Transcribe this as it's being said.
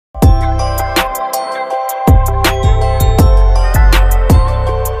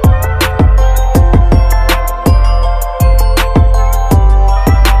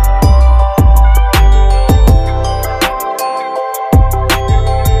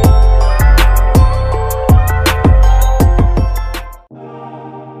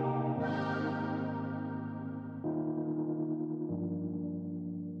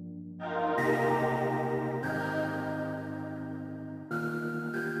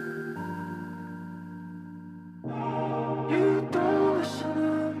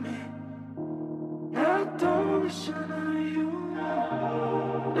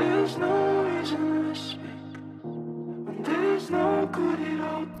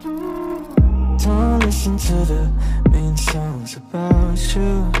listen to the main songs about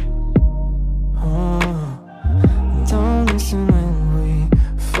you. And don't listen when we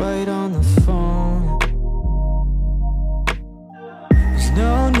fight on the phone. There's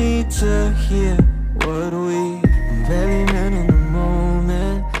no need to hear what we barely meant in the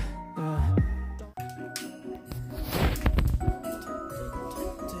moment.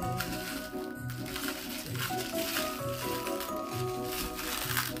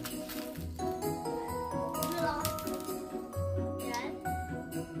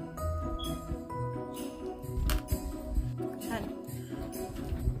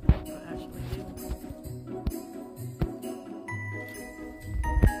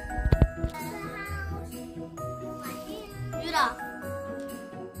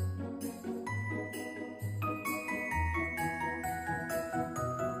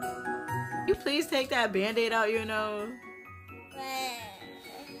 You please take that Band-Aid out your nose.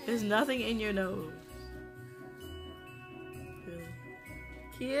 There's nothing in your nose.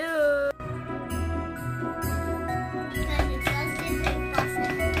 Cute.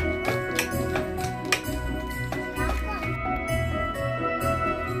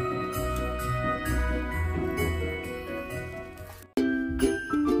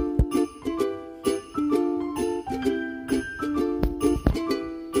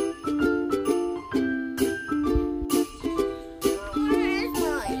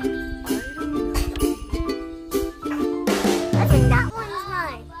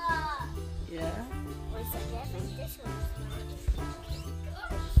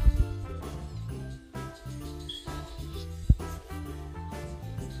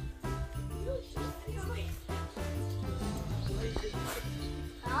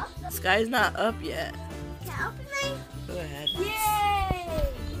 Sky's not up yet. Can I open mine? Go ahead. Yay!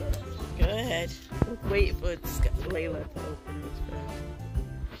 Go ahead. Wait for Layla to open this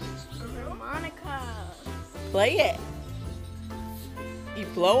first. Harmonica. Play it. You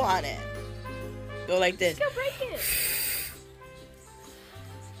blow on it. Go like this. Go break it.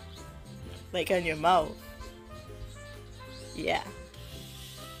 Like on your mouth. Yeah.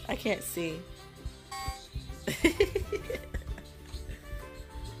 I can't see.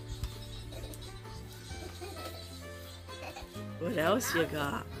 What else you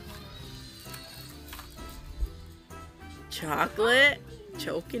got? Chocolate?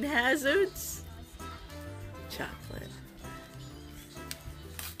 Choking hazards? Chocolate.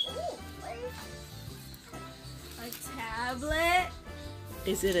 A tablet.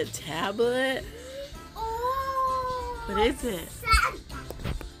 Is it a tablet? Oh. What is it?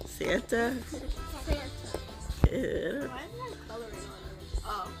 Santa? Santa. Yeah. Why is there coloring on it?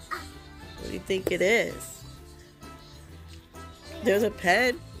 Oh. What do you think it is? There's a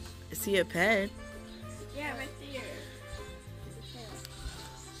pen. I see a pen. Yeah, right there.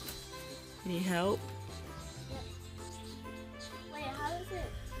 Need help? Wait, how does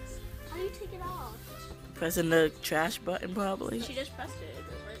it? How do you take it off? Pressing the trash button, probably. She just pressed it.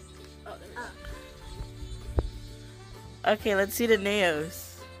 Right? Oh, there we go. Okay, let's see the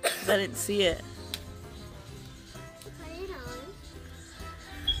nails. 'Cause I didn't see it. Put it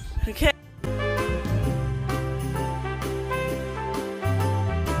on. Okay.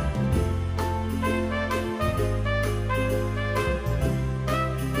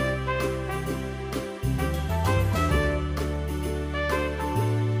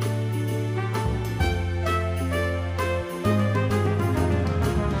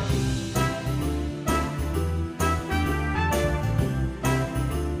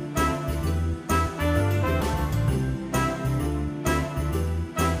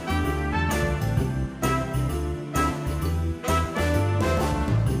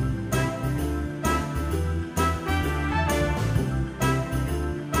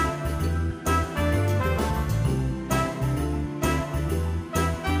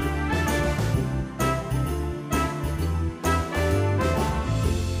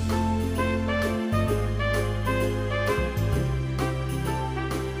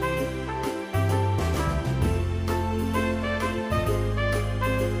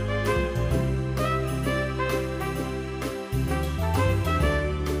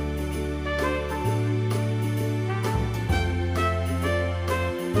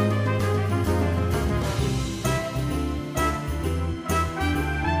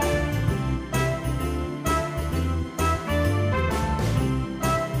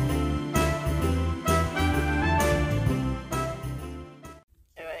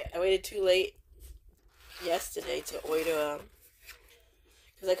 waited too late yesterday to order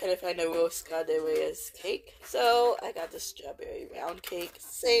because I couldn't find a Rose Goddess cake. So I got the strawberry round cake.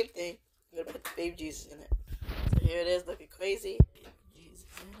 Same thing. I'm gonna put the baby Jesus in it. So here it is, looking crazy. Baby Jesus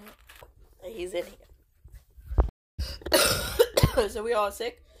in it. And he's in here. So we all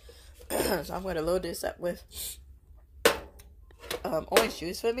sick. So I'm gonna load this up with orange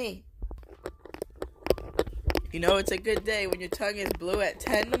juice for me. You know it's a good day when your tongue is blue at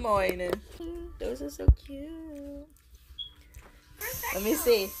 10 in the morning. Those are so cute. Let me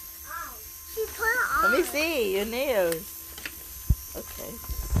see. She put it on. Let me see your nails. Okay.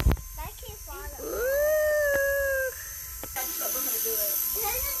 That can't fall off. Ooh.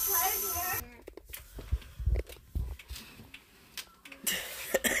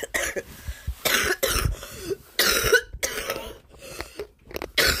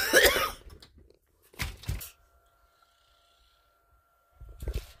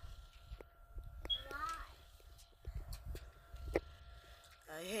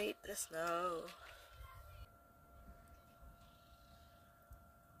 I hate the snow.